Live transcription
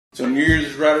So New Year's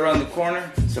is right around the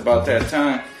corner. It's about that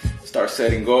time. Start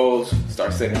setting goals,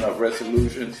 start setting up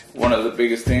resolutions. One of the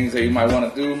biggest things that you might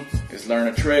want to do is learn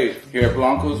a trade. Here at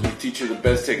Blanco's, we teach you the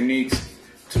best techniques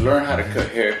to learn how to cut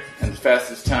hair in the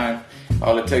fastest time.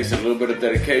 All it takes is a little bit of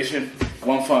dedication.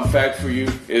 One fun fact for you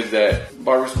is that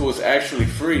barber school is actually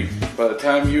free. By the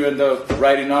time you end up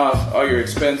writing off all your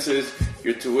expenses,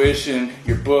 your tuition,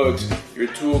 your books, your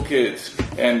toolkits,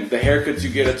 and the haircuts you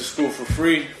get at the school for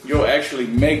free, you'll actually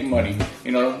make money.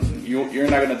 You know, you're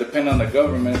not going to depend on the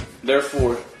government.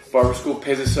 Therefore, barber school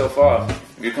pays itself off.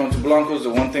 If you come to Blanco's, the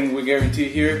one thing we guarantee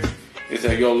here is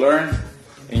that you'll learn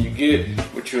and you get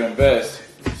what you invest.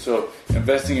 So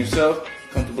invest in yourself,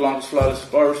 come to Blanco's Flawless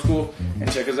Barber School,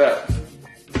 and check us out.